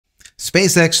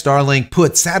SpaceX Starlink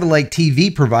put satellite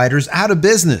TV providers out of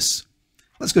business.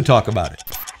 Let's go talk about it.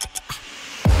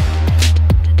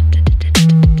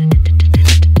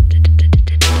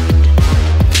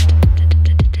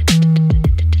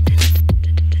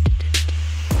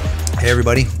 Hey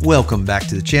everybody, welcome back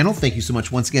to the channel. Thank you so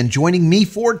much once again joining me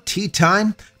for tea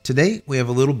time. Today we have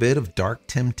a little bit of Dark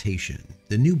Temptation,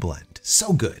 the new blend.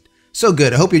 So good, so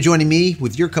good. I hope you're joining me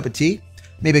with your cup of tea,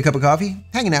 maybe a cup of coffee,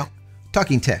 hanging out,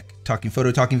 talking tech, talking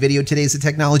photo, talking video. Today's the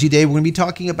technology day. We're going to be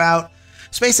talking about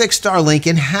SpaceX Starlink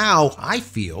and how I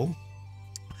feel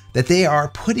that they are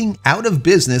putting out of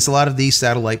business a lot of these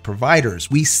satellite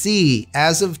providers. We see,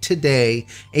 as of today,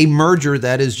 a merger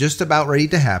that is just about ready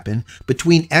to happen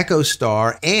between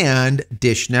Echostar and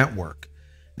Dish Network.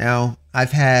 Now,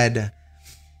 I've had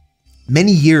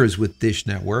many years with Dish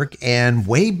Network, and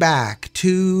way back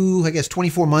to, I guess,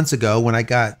 24 months ago when I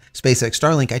got SpaceX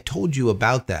Starlink, I told you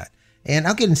about that. And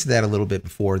I'll get into that a little bit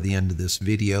before the end of this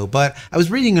video, but I was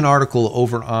reading an article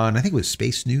over on, I think it was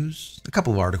Space News, a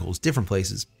couple of articles, different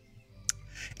places.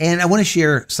 And I want to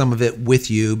share some of it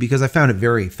with you because I found it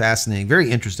very fascinating,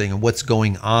 very interesting on what's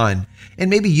going on,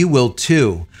 and maybe you will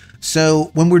too.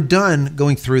 So when we're done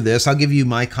going through this, I'll give you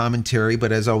my commentary,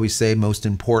 but as I always say, most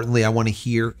importantly, I want to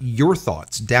hear your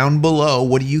thoughts down below.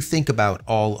 What do you think about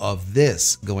all of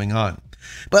this going on?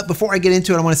 But before I get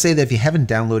into it, I want to say that if you haven't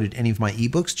downloaded any of my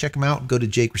ebooks, check them out. Go to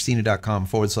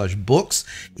JCristina.com/books.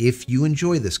 If you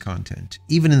enjoy this content,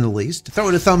 even in the least, throw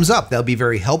it a thumbs up. That'll be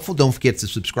very helpful. Don't forget to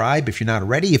subscribe if you're not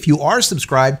already. If you are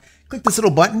subscribed, click this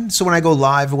little button so when I go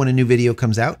live or when a new video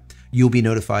comes out, you'll be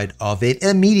notified of it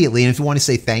immediately. And if you want to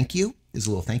say thank you, there's a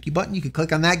little thank you button. You can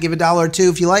click on that, give $1 or $2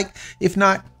 if you like. If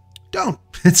not, don't.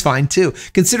 It's fine too.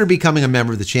 Consider becoming a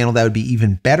member of the channel. That would be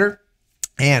even better.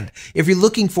 And if you're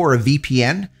looking for a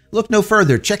VPN, look no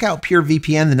further. Check out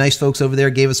PureVPN. The nice folks over there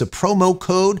gave us a promo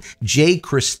code,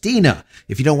 JCristina.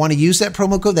 If you don't want to use that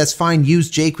promo code, that's fine.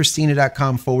 Use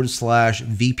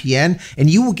JCristina.com/VPN and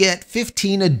you will get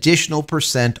 15 additional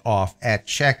 % off at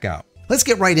checkout. Let's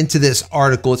get right into this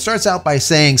article. It starts out by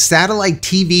saying satellite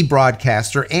TV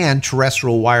broadcaster and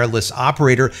terrestrial wireless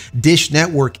operator Dish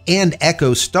Network and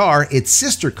Echostar, its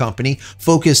sister company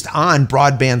focused on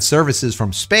broadband services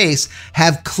from space,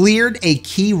 have cleared a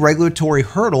key regulatory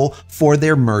hurdle for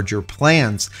their merger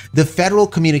plans. The Federal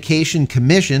Communication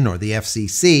Commission, or the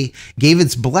FCC, gave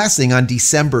its blessing on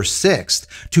December 6th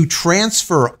to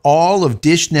transfer all of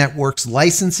Dish Network's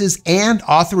licenses and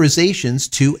authorizations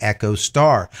to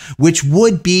Echostar, which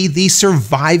would be the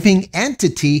surviving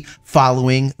entity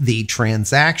following the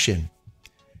transaction.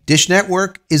 Dish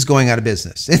Network is going out of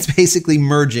business. It's basically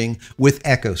merging with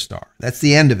Echostar. That's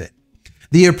the end of it.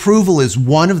 The approval is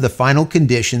one of the final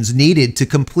conditions needed to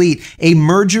complete a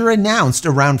merger announced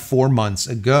around 4 months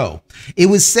ago. It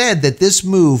was said that this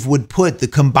move would put the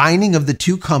combining of the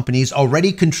two companies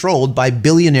already controlled by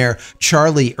billionaire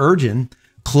Charlie Ergen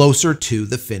closer to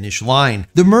the finish line.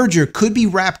 The merger could be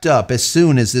wrapped up as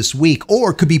soon as this week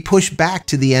or could be pushed back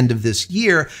to the end of this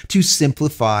year to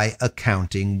simplify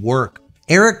accounting work.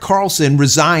 Erik Carlson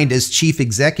resigned as chief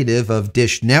executive of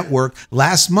Dish Network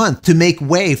last month to make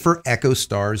way for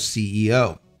Echostar's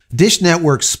CEO. Dish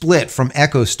Network split from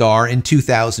Echostar in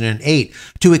 2008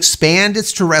 to expand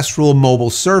its terrestrial mobile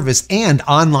service and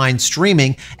online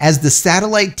streaming as the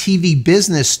satellite TV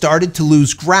business started to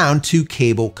lose ground to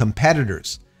cable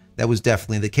competitors. That was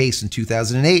definitely the case in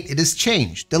 2008. It has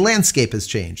changed. The landscape has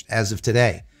changed as of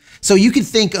today. So you could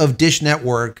think of Dish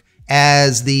Network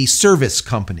as the service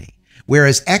company,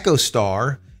 whereas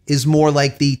Echostar is more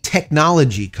like the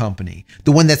technology company,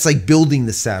 the one that's like building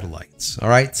the satellites. All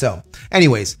right. So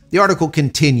anyways, the article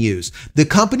continues. The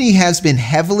company has been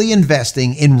heavily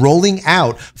investing in rolling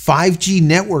out 5G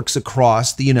networks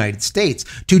across the United States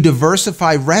to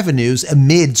diversify revenues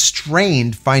amid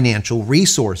strained financial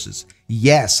resources.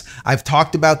 Yes, I've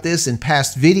talked about this in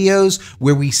past videos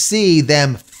where we see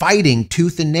them fighting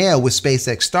tooth and nail with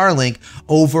SpaceX Starlink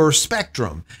over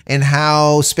spectrum and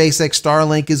how SpaceX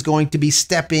Starlink is going to be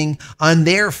stepping on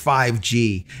their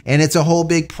 5G. And it's a whole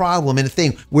big problem and a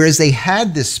thing. Whereas they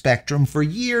had this spectrum for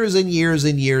years and years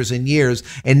and years and years.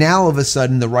 And now all of a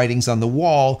sudden the writing's on the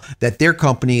wall that their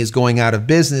company is going out of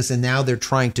business and now they're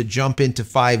trying to jump into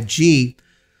 5G.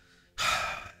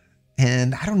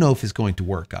 And I don't know if it's going to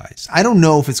work, guys. I don't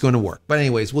know if it's going to work. But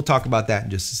anyways, we'll talk about that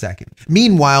in just a second.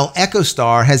 Meanwhile,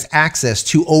 Echostar has access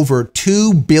to over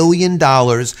 $2 billion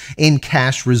in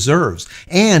cash reserves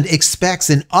and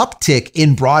expects an uptick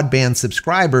in broadband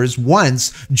subscribers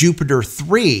once Jupiter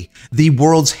 3, the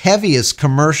world's heaviest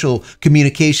commercial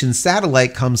communication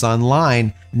satellite, comes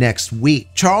online next week.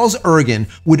 Charles Ergen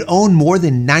would own more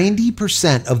than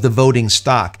 90% of the voting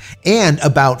stock and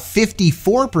about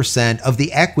 54% of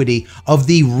the equity of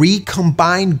the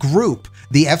recombined group,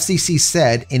 the FCC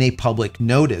said in a public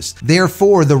notice.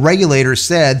 Therefore, the regulator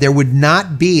said there would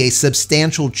not be a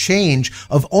substantial change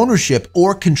of ownership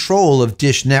or control of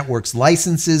Dish Network's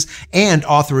licenses and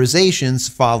authorizations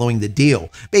following the deal.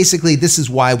 Basically, this is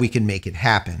why we can make it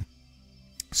happen.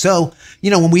 So,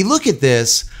 when we look at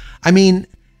this, I mean,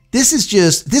 this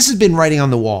has been writing on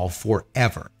the wall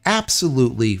forever,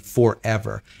 absolutely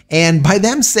forever. And by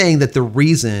them saying that the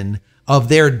reason of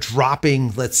their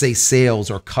dropping, let's say,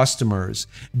 sales or customers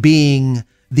being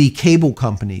the cable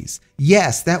companies,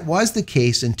 yes, that was the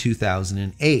case in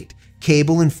 2008.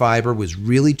 Cable and fiber was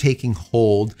really taking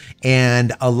hold,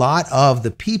 and a lot of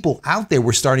the people out there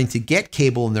were starting to get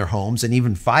cable in their homes and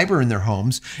even fiber in their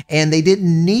homes, and they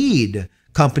didn't need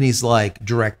companies like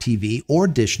DirecTV or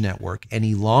Dish Network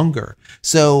any longer.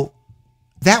 So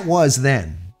that was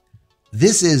then.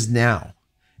 This is now.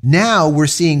 Now we're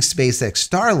seeing SpaceX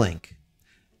Starlink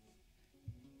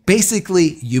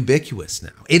basically ubiquitous now.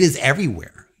 It is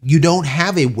everywhere. You don't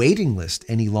have a waiting list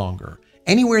any longer.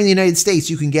 Anywhere in the United States,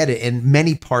 you can get it, in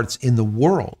many parts in the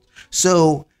world.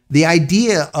 So the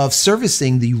idea of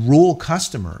servicing the rural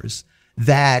customers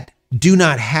that do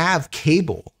not have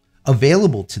cable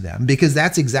available to them, because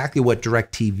that's exactly what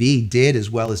DirecTV did,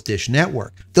 as well as Dish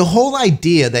Network. The whole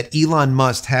idea that Elon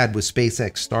Musk had with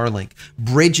SpaceX Starlink,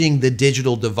 bridging the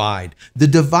digital divide, the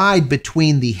divide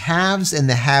between the haves and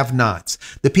the have-nots,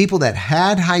 the people that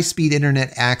had high-speed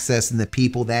internet access and the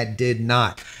people that did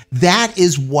not. That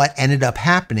is what ended up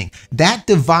happening. That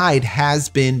divide has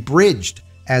been bridged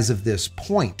as of this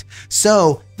point.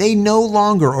 So they no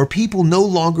longer, or people no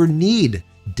longer, need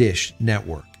Dish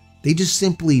Network. They just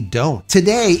simply don't.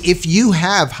 Today, if you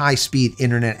have high-speed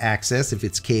internet access, if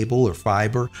it's cable or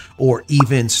fiber or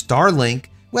even Starlink,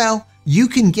 well, you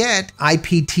can get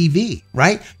IPTV,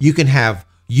 right? You can have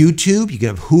YouTube, you can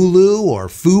have Hulu or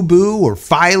Fubo or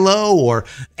Philo or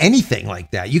anything like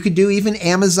that. You could do even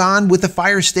Amazon with a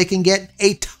Fire Stick and get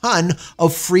a ton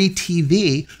of free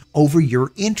TV over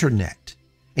your internet.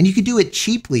 And you could do it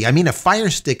cheaply. I mean, a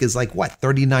Fire Stick is like, what,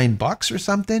 39 bucks or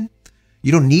something?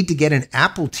 You don't need to get an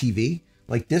Apple TV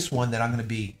like this one that I'm going to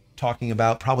be talking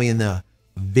about probably in the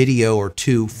video or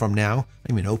two from now.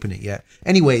 I haven't even opened it yet.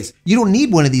 Anyways, you don't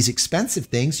need one of these expensive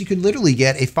things. You can literally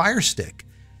get a Fire Stick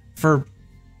for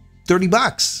 30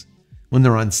 bucks when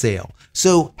they're on sale.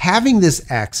 So having this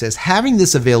access, having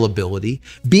this availability,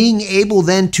 being able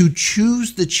then to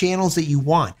choose the channels that you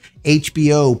want,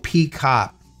 HBO,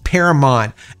 Peacock,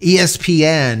 Paramount,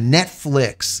 ESPN,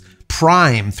 Netflix,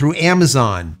 Prime, through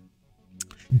Amazon,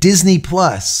 Disney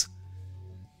Plus,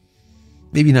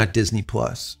 maybe not Disney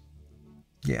Plus.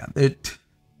 Yeah,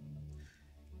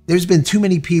 there's been too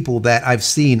many people that I've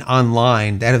seen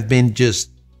online that have been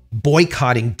just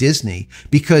boycotting Disney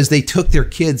because they took their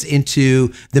kids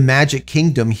into the Magic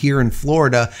Kingdom here in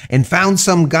Florida and found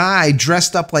some guy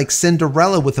dressed up like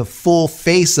Cinderella with a full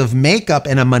face of makeup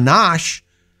and a menage.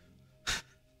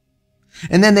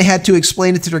 And then they had to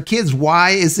explain it to their kids. Why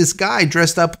is this guy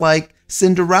dressed up like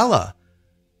Cinderella?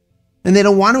 And they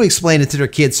don't want to explain it to their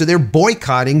kids, so they're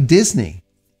boycotting Disney.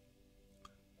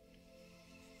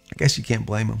 I guess you can't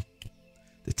blame them.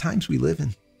 The times we live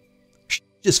in,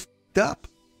 just f***ed up.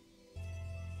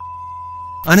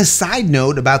 On a side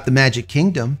note about the Magic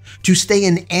Kingdom, to stay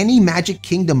in any Magic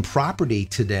Kingdom property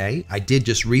today, I did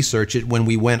just research it when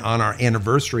we went on our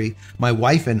anniversary, my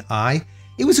wife and I,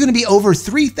 it was going to be over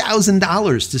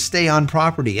 $3,000 to stay on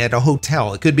property at a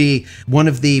hotel. It could be one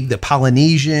of the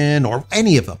Polynesian or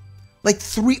any of them. Like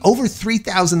over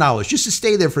 $3,000 just to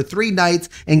stay there for 3 nights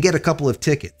and get a couple of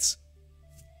tickets.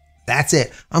 That's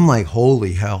it. I'm like,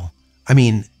 holy hell. I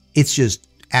mean, it's just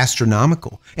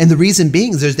astronomical. And the reason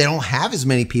being is they don't have as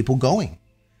many people going.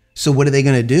 So what are they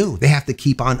going to do? They have to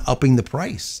keep on upping the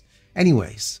price.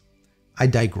 Anyways, I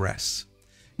digress.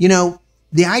 You know,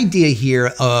 the idea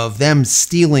here of them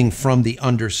stealing from the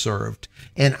underserved,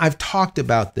 and I've talked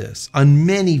about this on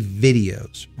many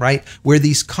videos, right? Where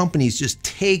these companies just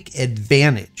take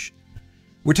advantage.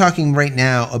 We're talking right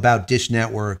now about Dish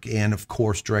Network and, of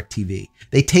course, DirecTV.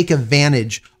 They take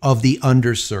advantage of the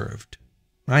underserved,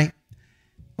 right?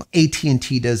 Well,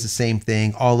 AT&T does the same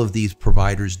thing. All of these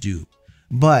providers do.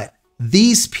 But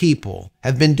these people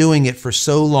have been doing it for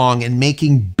so long and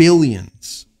making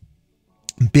billions.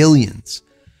 Billions.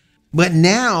 But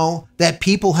now that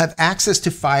people have access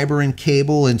to fiber and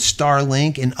cable and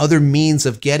Starlink and other means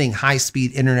of getting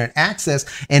high-speed internet access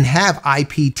and have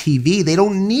IPTV, they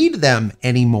don't need them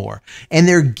anymore. And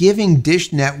they're giving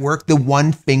Dish Network the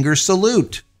one-finger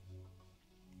salute.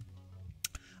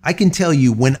 I can tell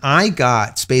you when I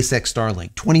got SpaceX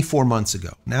Starlink 24 months ago,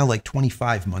 now like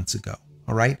 25 months ago,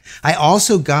 all right? I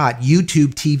also got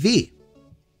YouTube TV.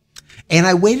 And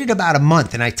I waited about a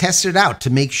month and I tested it out to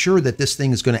make sure that this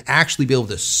thing is going to actually be able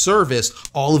to service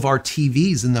all of our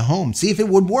TVs in the home, see if it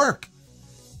would work.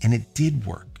 And it did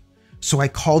work. So I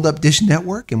called up Dish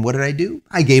Network, and what did I do?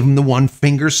 I gave them the one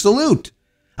finger salute.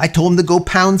 I told them to go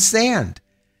pound sand.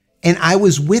 And I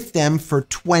was with them for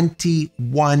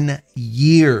 21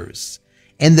 years.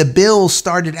 And the bill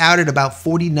started out at about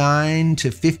 $49 to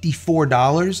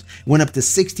 $54, went up to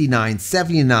 $69,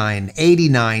 $79,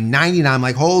 $89, $99. I'm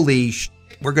like, holy shit,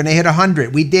 we're going to hit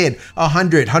 100. We did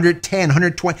 100, 110,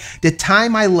 120. The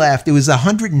time I left, it was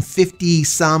 150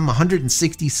 some,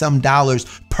 160 some dollars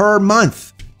per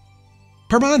month.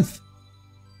 Per month.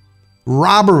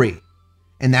 Robbery.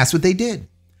 And that's what they did.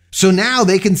 So now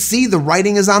they can see the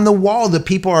writing is on the wall. The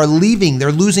people are leaving.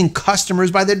 They're losing customers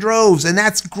by the droves. And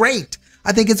that's great.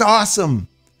 I think it's awesome.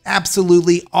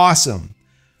 Absolutely awesome.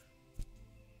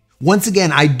 Once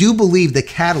again, I do believe the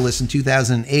catalyst in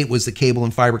 2008 was the cable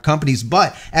and fiber companies.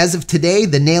 But as of today,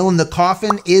 the nail in the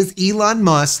coffin is Elon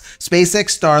Musk,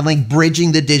 SpaceX Starlink,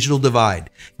 bridging the digital divide,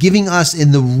 giving us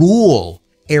in the rural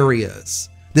areas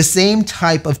the same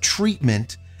type of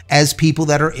treatment as people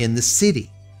that are in the city,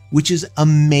 which is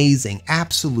amazing,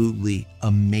 absolutely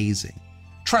amazing.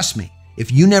 Trust me,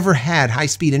 if you never had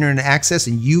high-speed internet access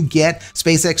and you get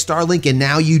SpaceX Starlink and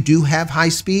now you do have high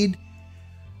speed,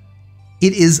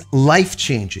 it is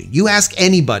life-changing. You ask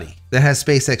anybody that has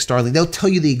SpaceX Starlink, they'll tell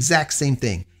you the exact same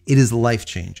thing. It is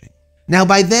life-changing. Now,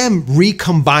 by them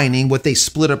recombining what they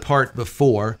split apart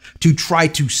before to try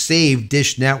to save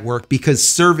Dish Network because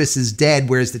service is dead,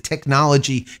 whereas the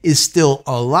technology is still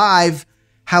alive,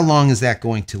 how long is that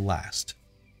going to last?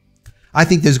 I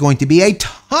think there's going to be a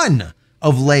ton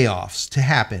of layoffs to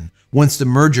happen once the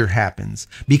merger happens,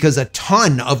 because a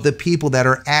ton of the people that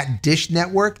are at Dish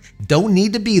Network don't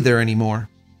need to be there anymore.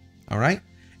 All right?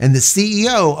 And the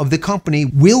CEO of the company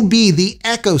will be the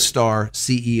Echostar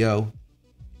CEO,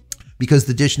 because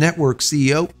the Dish Network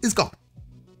CEO is gone.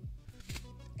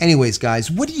 Anyways,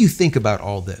 guys, what do you think about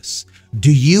all this?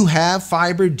 Do you have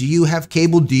fiber? Do you have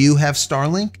cable? Do you have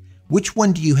Starlink? Which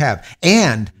one do you have?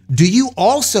 And do you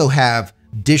also have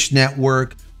Dish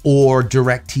Network or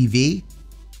DirecTV?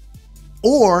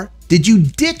 Or did you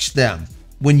ditch them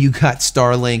when you got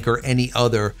Starlink or any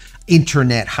other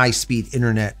internet, high-speed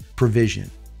internet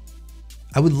provision?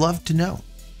 I would love to know.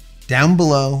 Down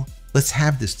below, let's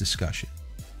have this discussion.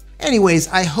 Anyways,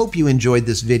 I hope you enjoyed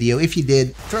this video. If you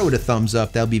did, throw it a thumbs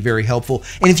up. That'll be very helpful.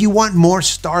 And if you want more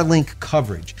Starlink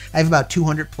coverage, I have about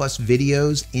 200 plus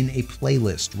videos in a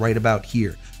playlist right about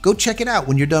here. Go check it out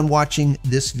when you're done watching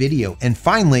this video. And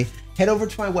finally, head over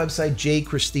to my website,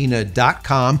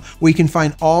 JCristina.com, where you can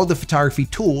find all the photography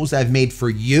tools I've made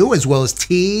for you, as well as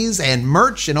tees and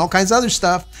merch and all kinds of other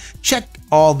stuff. Check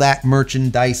all that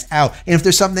merchandise out. And if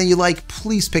there's something that you like,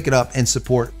 please pick it up and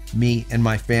support me and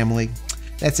my family.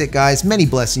 That's it, guys. Many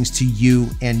blessings to you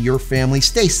and your family.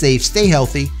 Stay safe, stay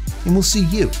healthy, and we'll see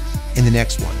you in the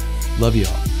next one. Love you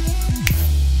all.